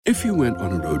If you went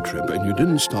on a road trip and you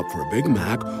didn't stop for a Big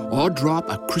Mac or drop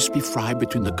a crispy fry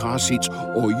between the car seats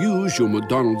or use your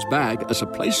McDonald's bag as a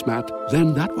placemat,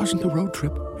 then that wasn't a road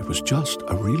trip. It was just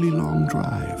a really long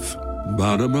drive.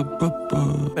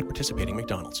 Ba-da-ba-ba-ba. At participating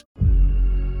McDonald's.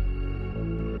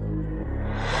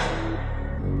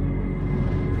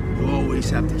 You always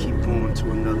have to keep going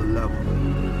to another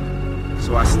level.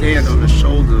 So I stand on the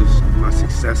shoulders of my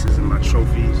successes and my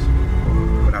trophies,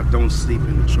 but I don't sleep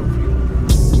in the trophy room.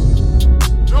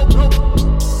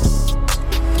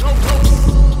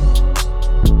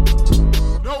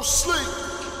 No sleep.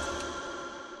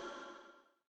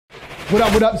 What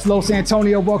up? It's Los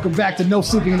Antonio. Welcome back to No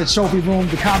Sleeping in the Trophy Room,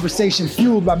 the conversation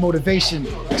fueled by motivation,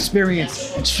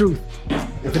 experience, and truth.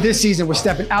 And for this season, we're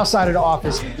stepping outside of the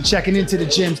office and checking into the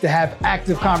gyms to have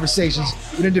active conversations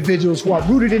with individuals who are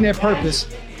rooted in their purpose,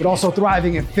 but also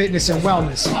thriving in fitness and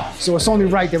wellness. So it's only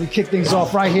right that we kick things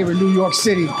off right here in New York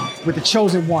City with the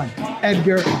chosen one,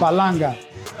 Edgar Berlanga.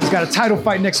 He's got a title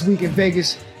fight next week in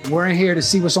Vegas. We're in here to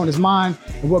see what's on his mind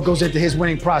and what goes into his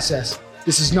winning process.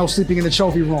 This is No Sleeping in the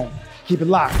Trophy Room. Keep it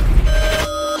locked.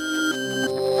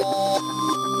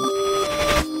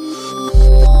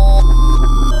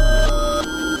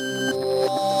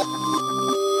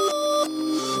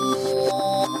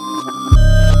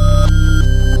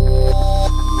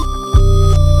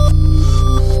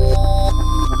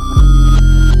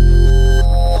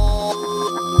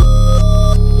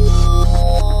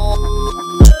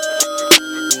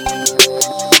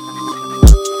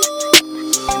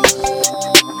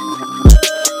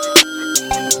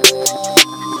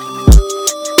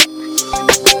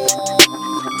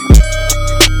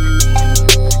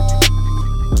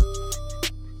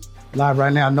 Live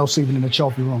right now, No Sleeping in the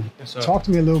Trophy Room. Yes, sir. Talk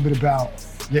to me a little bit about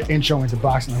your intro into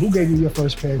boxing. Who gave you your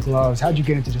first pair of gloves? How'd you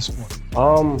get into the sport?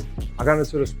 I got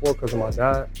into the sport because of my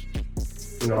dad.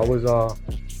 You know, I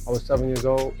was 7 years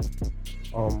old.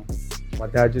 My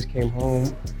dad just came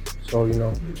home, so you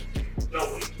know,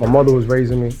 my mother was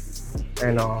raising me,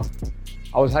 and I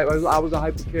was a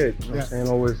hyper kid. You know what I'm saying?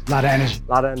 Always A lot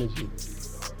of energy.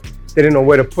 Didn't know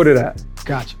where to put it at.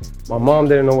 Gotcha. My mom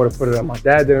didn't know where to put it at. My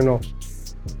dad didn't know.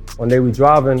 One day we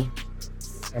driving,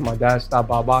 and my dad stopped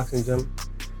by a boxing gym.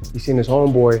 He seen his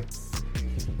homeboy,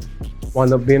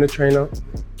 wound up being a trainer,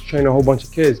 training a whole bunch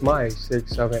of kids, my age,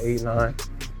 6, 7, 8, 9.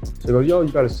 So he goes, yo,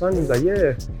 you got a son? He's like,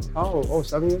 yeah. How old? Oh,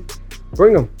 7 years?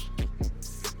 Bring him.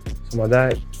 So my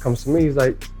dad comes to me, he's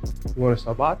like, you wanna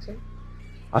start boxing?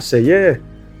 I said, yeah.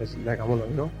 It's like, I wanna,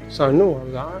 you know, something new. I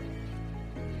was like, all right.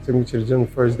 Took me to the gym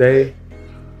the first day.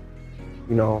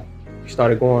 You know, we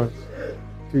started going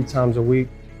 3 times a week.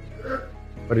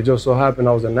 But it just so happened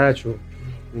I was a natural.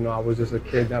 You know, I was just a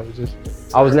kid that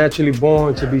I was naturally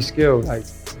born to be skilled. Like,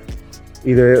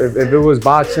 either if it was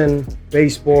boxing,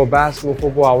 baseball, basketball,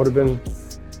 football, I would have been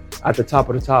at the top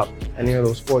of the top. Any of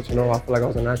those sports, you know, I feel like I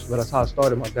was a natural, but that's how I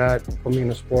started. My dad put me in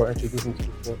the sport, introduced me to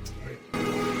the sport.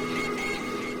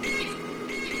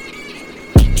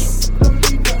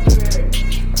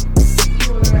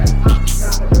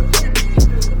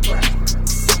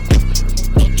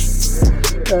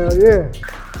 Hell yeah.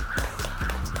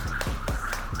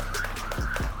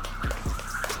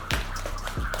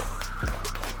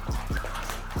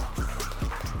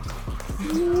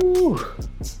 Ooh.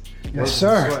 Yes,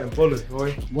 sir. Sweating bullets,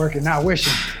 boy. Working, not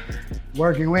wishing.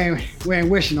 Working, we ain't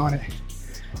wishing on it.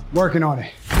 Working on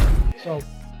it. So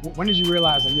when did you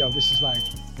realize that, yo, this is like,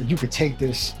 that you could take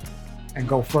this and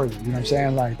go further? You know what I'm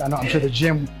saying? Like, I'm sure the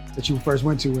gym that you first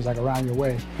went to was like around your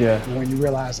way. Yeah. But when you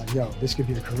realize like, yo, this could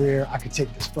be a career, I could take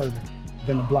this further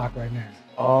than the block right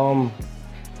now.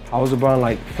 I was around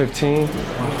like 15,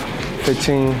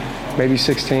 maybe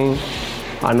 16.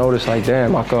 I noticed like,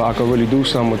 damn, I could really do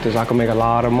something with this. I could make a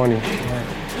lot of money.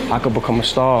 I could become a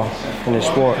star in this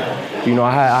sport. You know,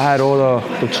 I had all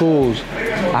the tools.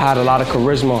 I had a lot of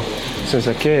charisma since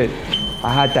a kid.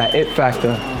 I had that it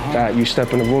factor that you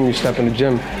step in the room, you step in the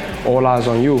gym, all eyes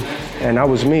on you. And that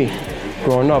was me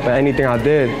growing up. And anything I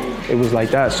did, it was like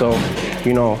that. So,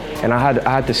 you know, and I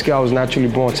had the skill. I was naturally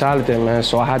born talented, man.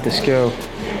 So I had the skill.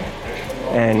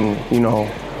 And, you know,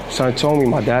 son told me,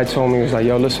 my dad told me, he was like,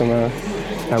 yo, listen, man,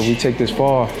 like, we take this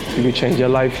far. You could change your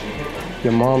life,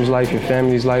 your mom's life, your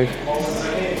family's life.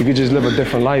 You could just live a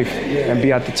different life and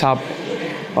be at the top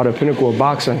of the pinnacle of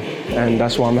boxing. And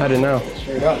that's where I'm headed now.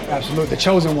 Straight up, absolutely. The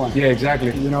chosen one. Yeah,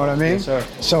 exactly. You know what I mean? Yes, sir.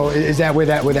 So is that where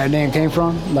that name came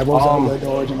from? Like, what was the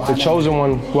origin behind The chosen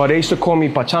one. Well, they used to call me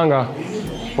Pachanga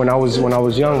when I was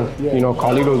young. Yeah. You know,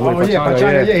 Carlitos with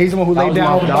Pachanga. Yeah, he's the one who laid down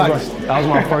all the bodies. That was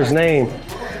my first name.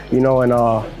 You know, and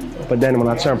but then when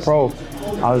I turned pro,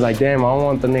 I was like, damn, I don't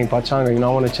want the name Pachanga. You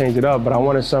know, I want to change it up, but I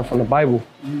wanted something from the Bible.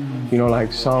 you know,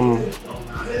 like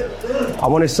I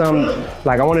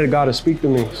wanted God to speak to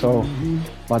me. So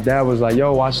my dad was like,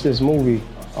 yo, watch this movie,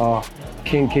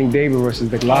 King David versus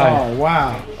the Goliath. Oh,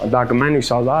 wow. A documentary.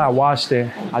 So I watched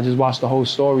it. I just watched the whole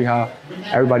story, how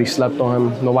everybody slept on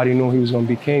him. Nobody knew he was gonna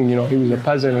be king. You know, he was a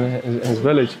peasant in his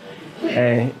village,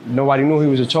 and nobody knew he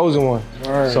was a chosen one.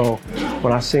 Right. So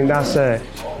when I seen that, I said,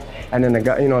 and then the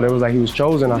guy, you know, they was like, he was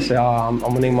chosen. I said, I'm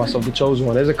gonna name myself the chosen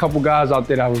one. There's a couple guys out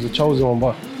there that was the chosen one,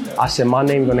 but I said, my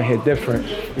name gonna hit different,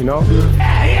 you know?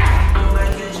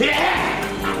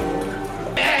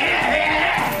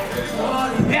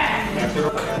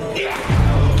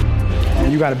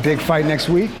 And you got a big fight next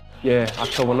week? Yeah,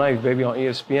 October 9th, baby, on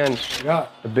ESPN. Yeah.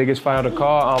 The biggest fight of the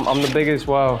card. I'm the biggest,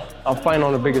 I'm fighting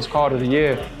on the biggest card of the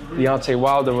year, Deontay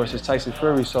Wilder versus Tyson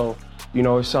Fury. So, you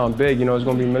know, it's something big. You know, it's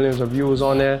gonna be millions of viewers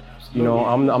on there. You know,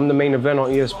 I'm the main event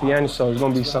on ESPN, so it's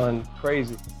gonna be something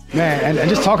crazy. Man, and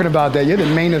just talking about that, you're the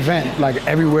main event, like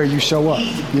everywhere you show up.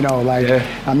 You know, like,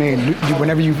 I mean,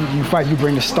 whenever you fight, you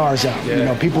bring the stars out. Yeah. You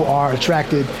know, people are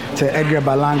attracted to Edgar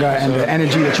Berlanga and the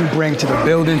energy that you bring to the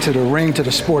building, to the ring, to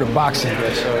the sport of boxing.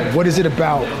 What is it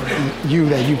about you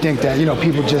that you think that, you know,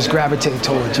 people just gravitate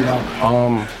towards, you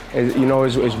know? You know,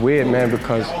 it's weird, man,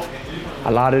 because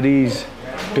a lot of these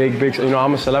big, you know,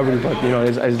 I'm a celebrity, but, you know,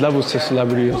 there's levels to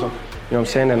celebrity, you know what I'm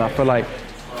saying? And I feel like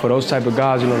for those type of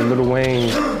guys, you know, the Lil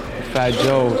Waynes, the Fat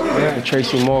Joes, the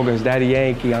Tracy Morgans, Daddy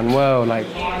Yankee, Anuel, like,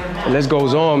 the list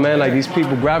goes on, man. Like, these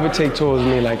people gravitate towards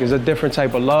me. Like, it's a different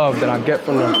type of love that I get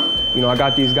from them. You know, I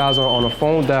got these guys on a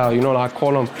phone dial, you know, I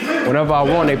call them whenever I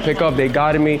want, they pick up, they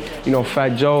guided me. You know, Fat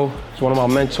Joe is one of my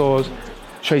mentors.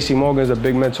 Tracy Morgan is a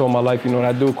big mentor in my life. You know,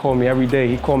 that dude called me every day.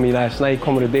 He called me last night, he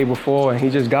called me the day before, and he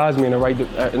just guides me in the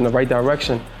right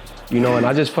direction. You know, and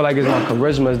I just feel like it's my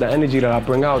charisma, it's the energy that I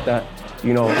bring out that,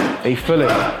 you know, they feel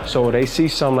it. So they see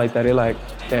something like that, they're like,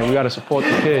 damn, we gotta support the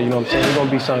kid, you know what I'm saying? It's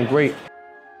gonna be something great.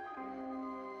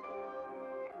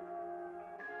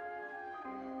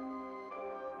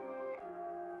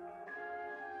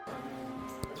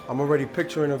 I'm already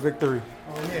picturing a victory.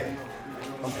 Oh, yeah.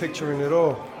 I'm picturing it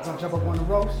all. Gonna jump up on the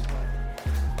ropes?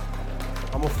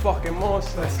 I'm a fucking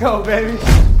monster. Let's go, baby.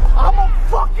 I'm a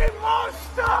fucking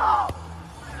monster!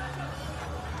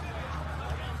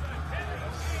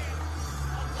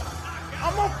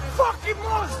 I'm a fucking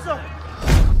monster!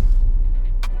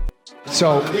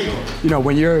 So, you know,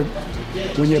 when you're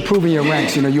proving your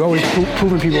ranks, you know, you're always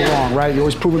proving people wrong, right? You're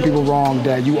always proving people wrong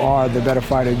that you are the better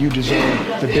fighter, you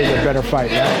deserve the bigger, better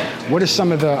fight, right? What are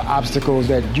some of the obstacles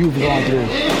that you've gone through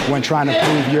when trying to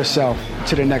prove yourself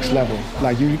to the next level?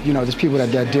 Like, you know, there's people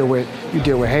that deal with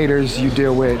haters, you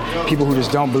deal with people who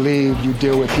just don't believe, you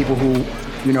deal with people who,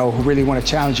 you know, who really want to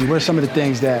challenge you. What are some of the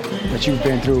things that you've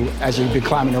been through as you've been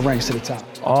climbing the ranks to the top?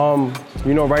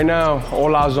 You know, right now,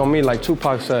 all eyes on me, like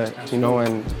Tupac said, you know,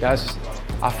 and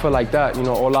I feel like that, you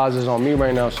know, all eyes is on me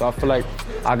right now, so I feel like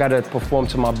I gotta perform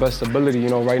to my best ability. You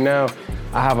know, right now,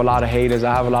 I have a lot of haters,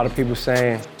 I have a lot of people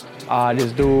saying,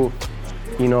 this dude,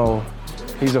 you know,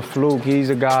 he's a fluke, he's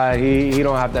a guy, he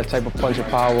don't have that type of punching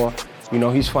power. You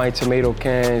know, he's fighting tomato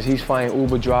cans, he's fighting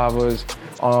Uber drivers.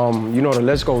 You know, the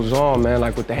list goes on, man,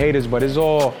 like with the haters, but it's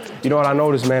all, you know what I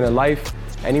noticed, man, in life,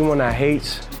 anyone that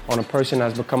hates on a person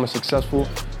that's becoming successful,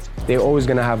 they're always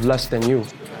gonna have less than you.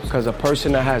 Because a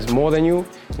person that has more than you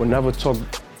will never talk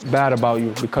bad about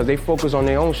you because they focus on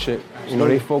their own shit. You know,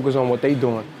 they focus on what they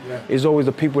doing. Yeah. It's always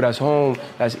the people that's home,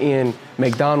 that's eating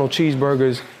McDonald's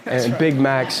cheeseburgers and Big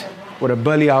Macs with a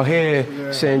belly out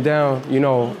here, sitting down, you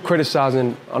know,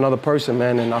 criticizing another person,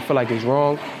 man, and I feel like it's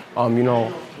wrong. You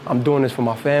know, I'm doing this for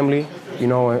my family, you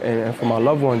know, and for my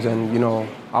loved ones, and, you know,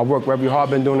 I work very hard,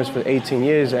 been doing this for 18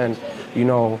 years, and, you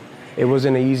know, it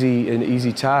wasn't an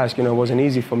easy task, you know, it wasn't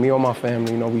easy for me or my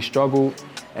family, you know, we struggled,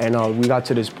 and we got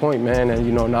to this point, man, and,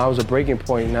 you know, now it's a breaking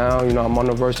point. Now, you know, I'm on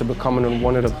the verge of becoming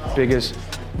one of the biggest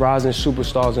rising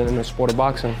superstars in the sport of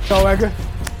boxing. So, Edgar.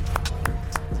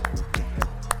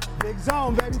 Big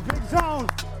zone, baby, big zone.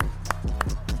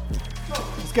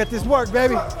 Let's get this work,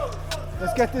 baby.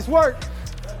 Let's get this work.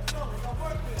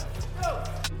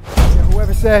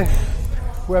 Yeah,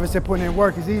 whoever said putting in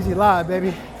work is easy, lied,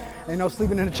 baby. Ain't no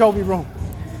sleeping in the trophy room.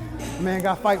 The man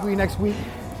got fight week next week.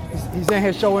 He's in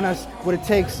here showing us what it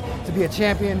takes to be a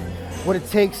champion, what it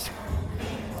takes,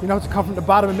 you know, to come from the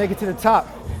bottom and make it to the top.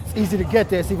 It's easy to get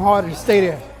there, it's even harder to stay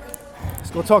there.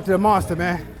 Let's go talk to the monster,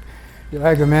 man. Yo,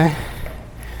 Edgar, man.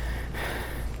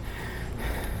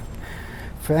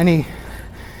 For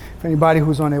anybody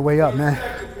who's on their way up, man,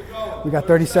 we got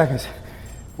 30 seconds.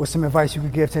 What's some advice you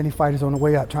could give to any fighters on the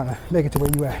way up trying to make it to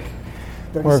where you at?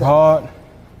 Work hard,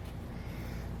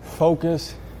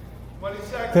 focus,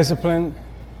 discipline,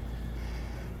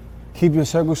 Keep your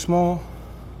circle small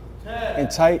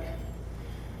and tight,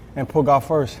 and pull God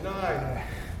first.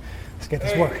 Let's get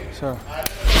this work. Sir.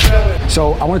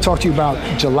 So I want to talk to you about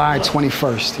July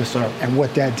 21st. Yes, sir. And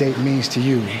what that date means to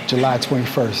you, July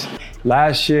 21st.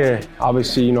 Last year,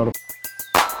 obviously, you know,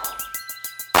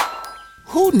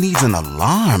 Who needs an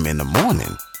alarm in the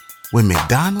morning when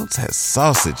McDonald's has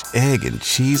sausage, egg, and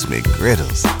cheese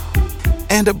McGriddles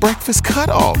and a breakfast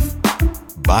cutoff?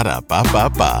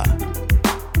 Ba-da-ba-ba-ba.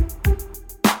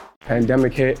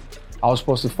 pandemic hit. I was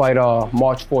supposed to fight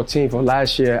March 14th of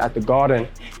last year at the Garden.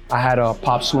 I had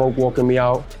Pop Smoke walking me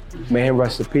out. May him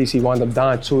rest in peace. He wound up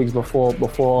dying 2 weeks before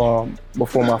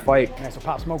my fight. And so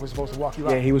Pop Smoke was supposed to walk you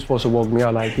out? Yeah, he was supposed to walk me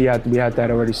out. Like we had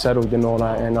that already settled and all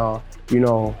that. And you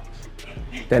know,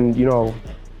 then you know,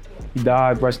 he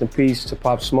died. Rest in peace to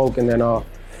Pop Smoke. And then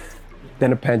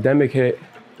the pandemic hit.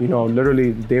 You know,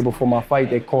 literally the day before my fight,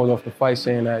 they called off the fight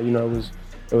saying that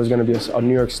it was going to be a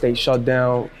New York State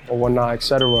shutdown or whatnot,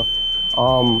 etc.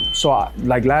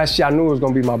 Like last year, I knew it was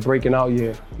going to be my breaking out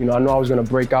year. You know, I knew I was going to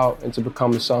break out and to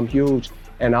become something huge,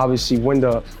 and obviously win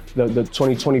the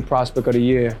 2020 Prospect of the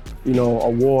Year,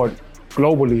 award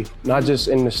globally, not just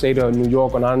in the state of New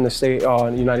York or not in the state,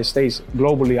 United States.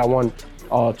 Globally, I won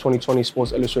 2020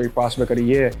 Sports Illustrated Prospect of the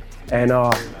Year, and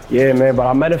yeah, man. But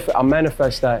I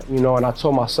manifest that, and I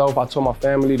told myself, I told my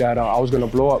family that I was going to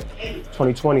blow up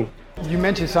 2020. You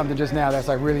mentioned something just now that's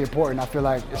like really important. I feel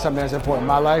like it's something that's important in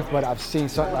my life, but I've seen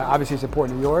something, obviously it's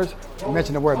important in yours. You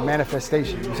mentioned the word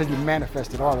manifestation. You said you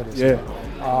manifested all of this. Yeah.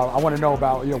 I want to know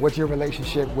about, what's your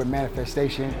relationship with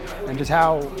manifestation and just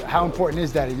how important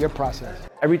is that in your process?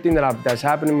 Everything that's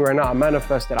happening to me right now, I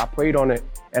manifested, I prayed on it,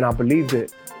 and I believed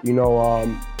it. Me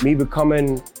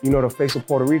becoming, the face of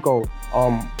Puerto Rico,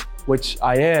 which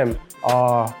I am.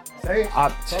 Talk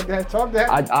that.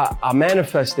 I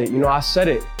manifested, I said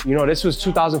it. This was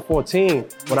 2014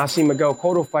 when I see Miguel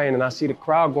Cotto fighting and I see the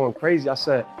crowd going crazy. I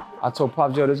told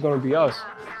Pop Joe, this is gonna be us.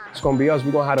 It's gonna be us.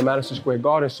 We're gonna have the Madison Square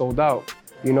Garden sold out.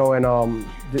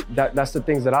 That's the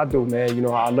things that I do, man.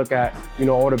 I look at,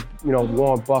 all the,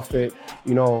 Warren Buffett,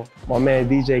 my man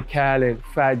DJ Khaled,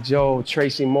 Fat Joe,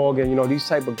 Tracy Morgan, these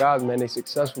type of guys, man, they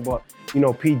successful. But,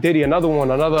 P. Diddy, another dude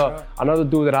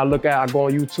that I look at, I go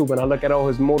on YouTube and I look at all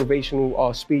his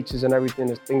motivational speeches and everything,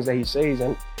 the things that he says,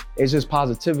 and it's just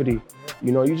positivity.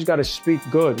 You just gotta speak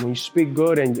good. When you speak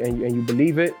good and you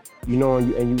believe it,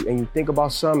 and you think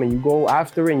about something and you go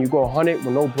after it and you go 100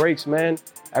 with no breaks, man,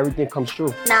 everything comes true.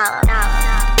 So,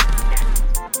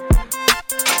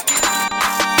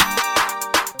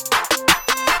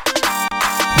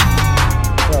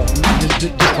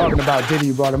 just talking about Diddy,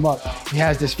 you brought him up. He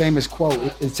has this famous quote.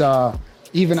 It's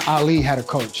even Ali had a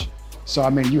coach. So I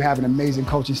mean, you have an amazing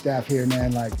coaching staff here,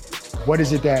 man. Like, what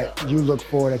is it that you look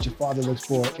for, that your father looks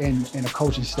for in a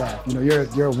coaching staff?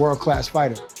 You're a world-class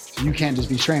fighter, so you can't just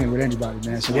be training with anybody,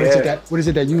 man. So what is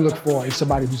it that you look for in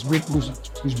somebody who's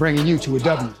bringing you to a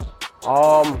W?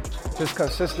 Just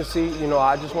consistency.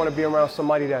 I just want to be around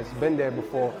somebody that's been there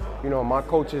before. My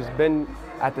coach has been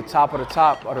at the top of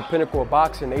the pinnacle of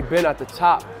boxing. They've been at the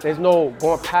top. There's no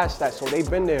going past that, so they've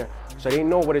been there. So they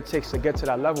know what it takes to get to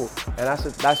that level, and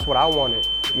that's what I wanted.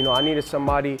 I needed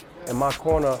somebody in my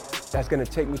corner that's gonna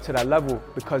take me to that level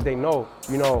because they know.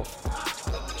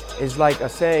 It's like a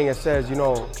saying. It says,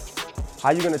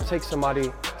 how you gonna take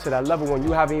somebody to that level when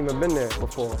you haven't even been there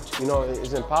before?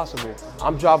 It's impossible.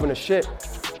 I'm driving a ship.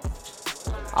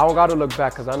 I don't gotta look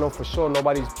back because I know for sure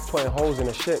nobody's putting holes in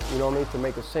a ship, to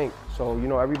make it sink. So,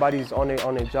 everybody's on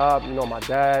their job. My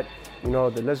dad,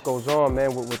 the list goes on,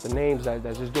 man, with the names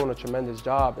that's just doing a tremendous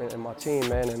job and my team,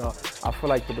 man. And I feel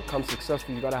like to become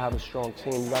successful, you gotta have a strong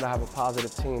team. You gotta have a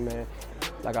positive team, man.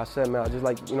 Like I said, man, I just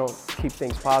like, keep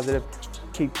things positive,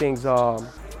 keep things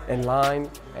in line,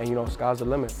 and, sky's the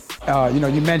limit.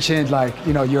 You mentioned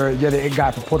you're the it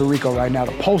guy for Puerto Rico right now,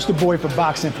 the poster boy for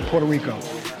boxing for Puerto Rico.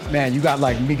 Man, you got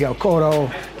like Miguel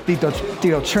Cotto,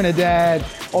 Tito Trinidad,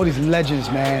 all these legends,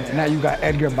 man. And now you got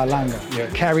Edgar Berlanga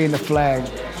carrying the flag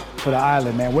for the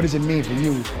island, man. What does it mean for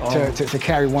you to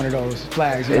carry one of those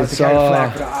flags? To carry the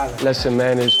flag for the island? Listen,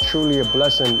 man, it's truly a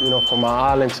blessing, for my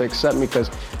island to accept me because,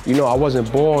 I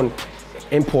wasn't born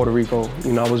in Puerto Rico.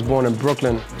 I was born in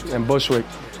Brooklyn and Bushwick,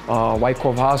 White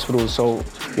Cove Hospital. So,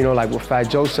 like what Fat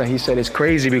Joe said, he said it's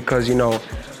crazy because,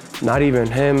 not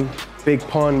even him, Big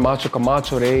Pun, Macho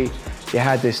Camacho, they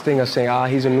had this thing of saying,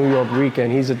 he's a New York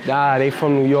Rican. They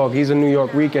from New York. He's a New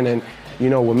York Rican. And,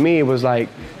 with me, it was like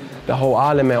the whole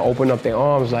island, man, opened up their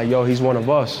arms like, yo, he's one of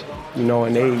us.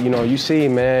 And they, you see,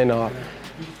 man,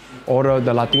 all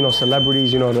the Latino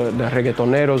celebrities, the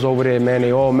reggaetoneros over there, man,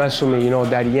 they all mess with me.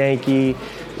 Daddy Yankee,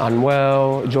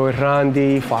 Anuel, Joy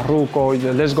Randy, Farruko,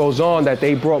 the list goes on, that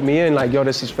they brought me in like, yo,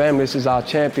 this is family, this is our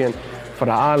champion for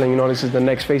the island, you know, this is the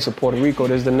next face of Puerto Rico,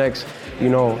 this is the next, you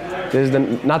know, this is the,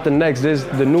 not the next, this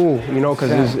is the new, you know,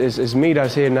 because it's me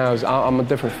that's here now. I'm a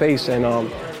different face and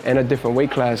a different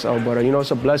weight class, but you know, it's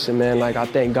a blessing, man. Like, I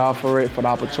thank God for it, for the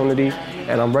opportunity,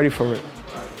 and I'm ready for it.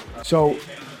 So,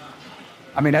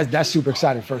 I mean, that's super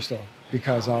exciting, first off,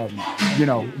 because, you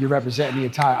know, you're representing the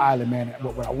entire island, man.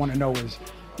 What I want to know is,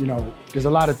 you know, there's a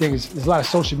lot of things, there's a lot of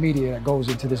social media that goes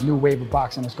into this new wave of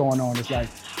boxing that's going on. It's like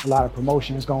a lot of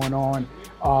promotion is going on.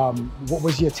 What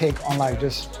was your take on, like,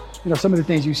 just, you know, some of the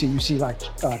things you see like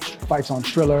fights on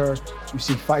Triller, you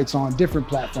see fights on different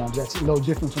platforms that's a little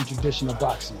different from traditional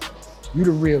boxing. You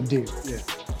the real deal. Yeah.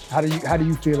 How do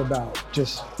you feel about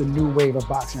just the new wave of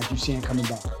boxing that you're seeing coming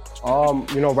by?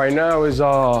 You know, right now is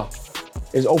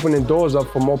opening doors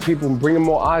up for more people, bringing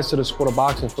more eyes to the sport of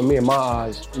boxing for me, in my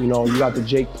eyes. You know, you got the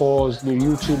Jake Pauls, the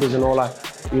YouTubers and all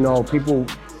that. You know, people,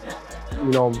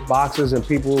 you know, boxers and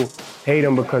people hate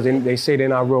them because they say they're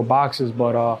not real boxers,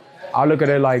 but I look at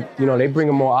it like, you know, they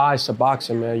bringing more eyes to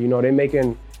boxing, man. You know, they're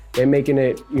making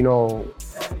it, you know,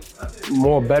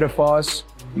 more better for us,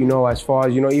 you know, as far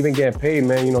as, you know, even getting paid,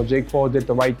 man. You know, Jake Paul did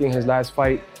the right thing his last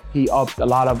fight. He upped a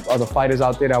lot of other fighters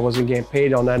out there that wasn't getting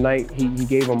paid on that night. He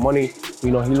gave them money.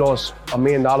 You know, he lost $1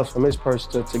 million from his purse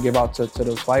to give out to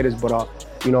those fighters. But,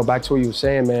 you know, back to what you were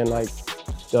saying, man, like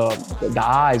the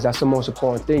eyes, that's the most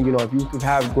important thing. You know, if you could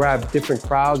grab different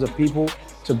crowds of people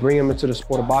to bring them into the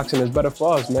sport of boxing, it's better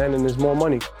for us, man, and there's more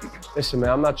money. Listen, man,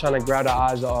 I'm not trying to grab the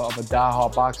eyes of a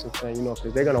diehard boxing fan, you know,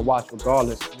 because they're gonna watch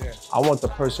regardless. Yeah. I want the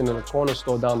person in the corner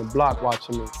store down the block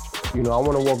watching me. You know, I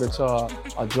want to walk into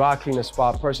a dry cleaner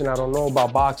spot, person I don't know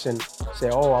about boxing, say,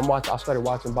 oh, I started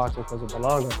watching boxing because of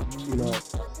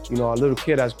Berlanga. You know, a little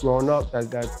kid that's grown up,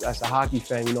 that's a hockey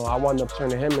fan. You know, I wound up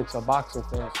turning him into a boxing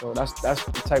fan. So that's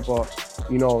the type of,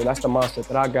 you know, that's the mindset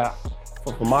that I got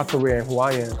for my career and who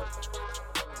I am.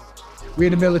 We're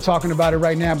in the middle of talking about it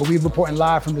right now, but we're reporting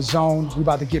live from the zone. We're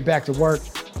about to get back to work.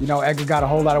 You know, Edgar got a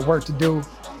whole lot of work to do.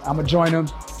 I'm gonna join him.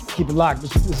 Keep it locked.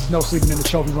 This is No Sleeping in the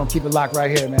Trophy Room. Keep it locked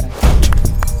right here, man.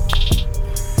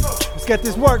 Let's get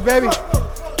this work, baby.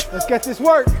 Let's get this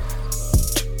work.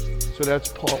 So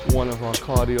that's part one of our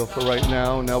cardio for right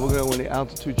now. Now we're gonna go in the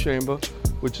altitude chamber,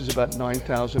 which is about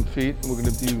 9,000 feet. And we're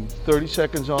gonna do 30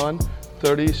 seconds on,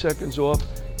 30 seconds off,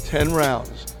 10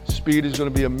 rounds. Speed is gonna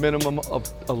be a minimum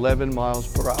of 11 miles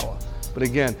per hour. But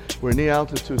again, we're in the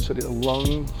altitude, so the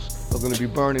lungs are gonna be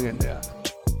burning in there.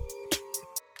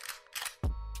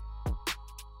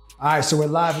 All right, so we're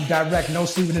live and direct, No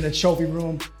Sleeping in the Trophy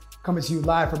Room, coming to you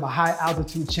live from a high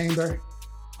altitude chamber.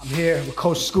 I'm here with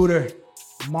Coach Scooter,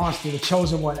 the monster, the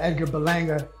chosen one, Edgar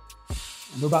Berlanga,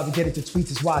 and we're about to get into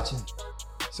Tweets is Watching.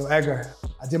 So Edgar,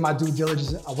 I did my due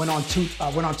diligence. I went on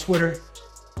Twitter,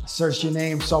 I searched your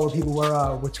name, saw what people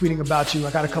were tweeting about you.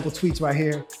 I got a couple tweets right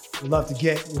here. Would love to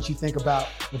get what you think about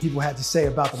what people had to say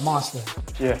about the monster.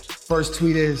 Yeah. First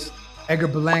tweet is, Edgar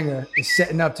Berlanga is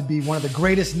setting up to be one of the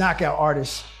greatest knockout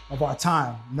artists of our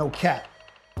time, no cap.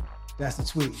 That's the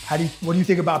tweet. What do you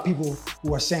think about people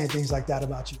who are saying things like that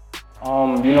about you?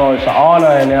 You know, it's an honor,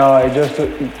 and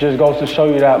it just goes to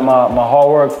show you that my hard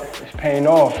work is paying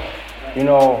off. You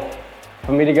know,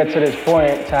 for me to get to this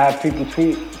point, to have people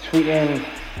tweeting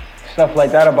stuff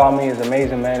like that about me is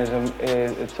amazing, man.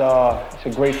 It's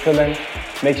a great feeling.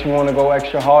 Makes me want to go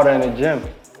extra harder in the gym.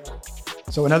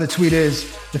 So another tweet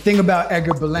is, the thing about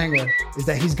Edgar Berlanga is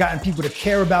that he's gotten people to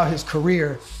care about his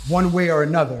career one way or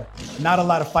another. Not a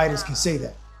lot of fighters can say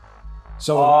that.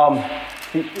 So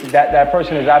that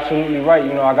person is absolutely right.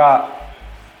 You know, I got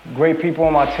great people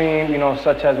on my team, you know,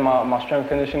 such as my strength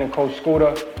conditioning coach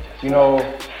Scooter, you know,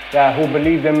 who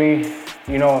believed in me,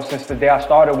 you know, since the day I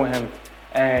started with him.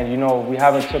 And, you know, we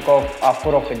haven't took our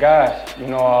foot off the gas, you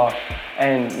know,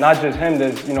 and not just him,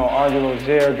 there's, you know, Andre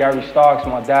Rozier, Gary Starks,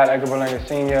 my dad, Edgar Berlanga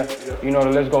Sr., you know, the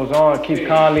list goes on, Keith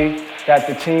Conley, that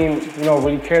the team, you know,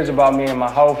 really cares about me and my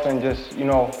health and just, you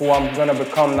know, who I'm gonna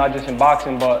become, not just in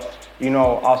boxing, but, you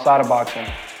know, outside of boxing.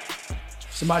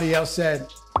 Somebody else said,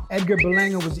 Edgar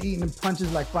Berlanga was eating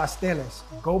punches like pasteles,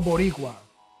 go Boricua.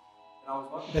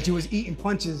 That you was eating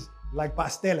punches like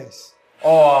pasteles.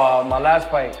 Oh, my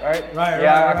last fight, right? Right.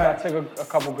 I took a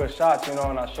couple good shots, you know,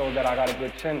 and I showed that I got a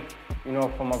good chin, you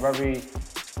know, from a very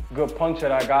good puncher,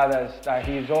 that guy that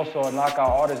he's also a knockout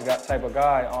artist type of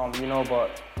guy, you know,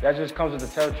 but that just comes with the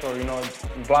territory, you know.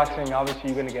 In boxing,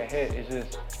 obviously you're gonna get hit. It's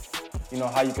just, you know,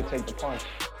 how you can take the punch.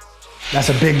 That's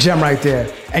a big gem right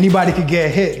there. Anybody could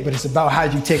get hit, but it's about how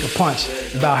you take a punch,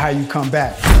 about how you come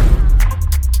back.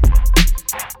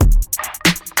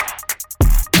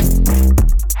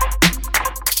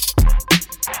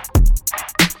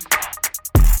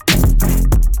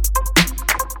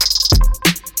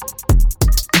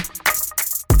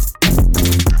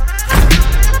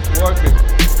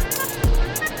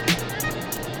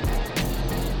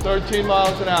 13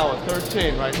 miles an hour,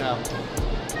 13 right now.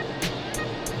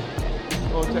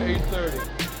 Going to 830.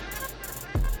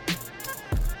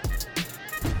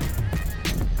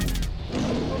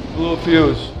 Blew a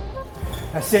fuse.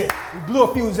 That's it. We blew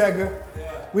a fuse, Edgar.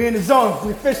 We in the zone.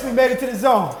 We officially made it to the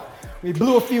zone. We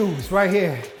blew a fuse right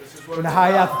here in the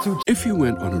high altitude. If you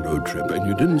went on a road trip and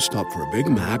you didn't stop for a Big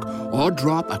Mac or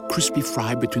drop a crispy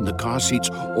fry between the car seats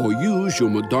or use your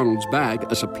McDonald's bag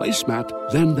as a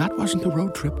placemat, then that wasn't a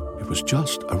road trip. It was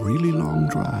just a really long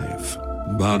drive.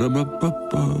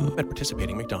 Ba-da-ba-ba-ba. At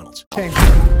participating McDonald's. Okay.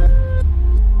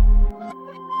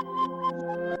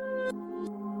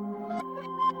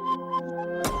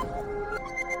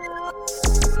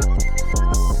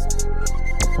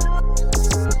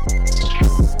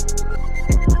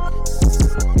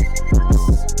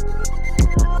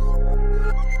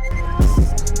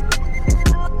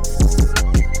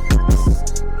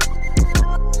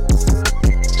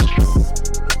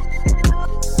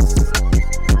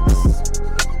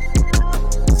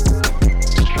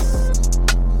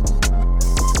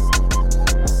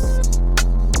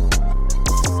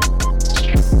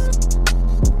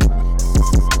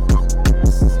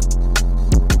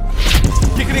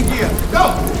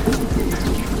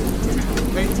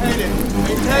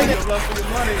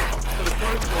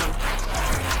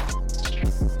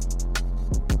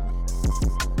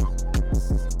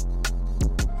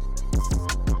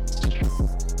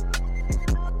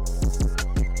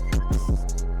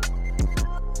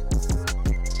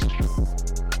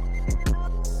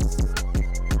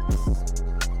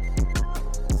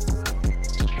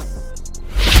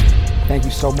 Thank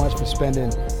you so much for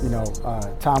spending,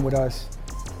 time with us.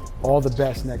 All the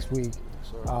best next week.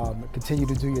 Continue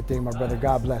to do your thing, my brother.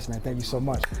 God bless, man. Thank you so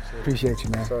much. Appreciate you,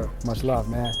 man. Sir. Much love,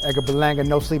 man. Edgar Berlanga,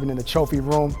 no sleeping in the trophy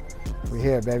room. We're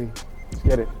here, baby. Let's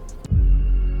get it.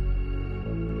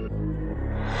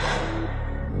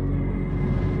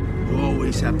 You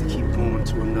always have to keep going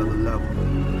to another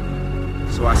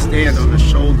level. So I stand on the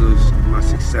shoulders of my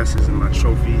successes and my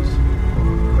trophies,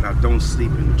 but I don't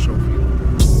sleep in the trophy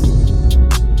room.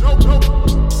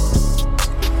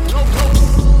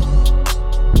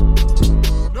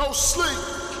 No sleep.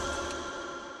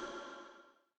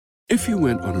 If you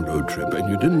went on a road trip and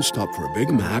you didn't stop for a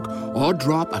Big Mac or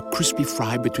drop a crispy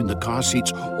fry between the car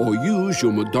seats or use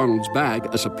your McDonald's bag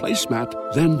as a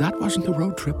placemat, then that wasn't a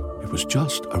road trip. It was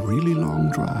just a really long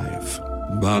drive.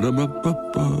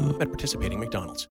 Ba-da-ba-ba-ba. At participating McDonald's.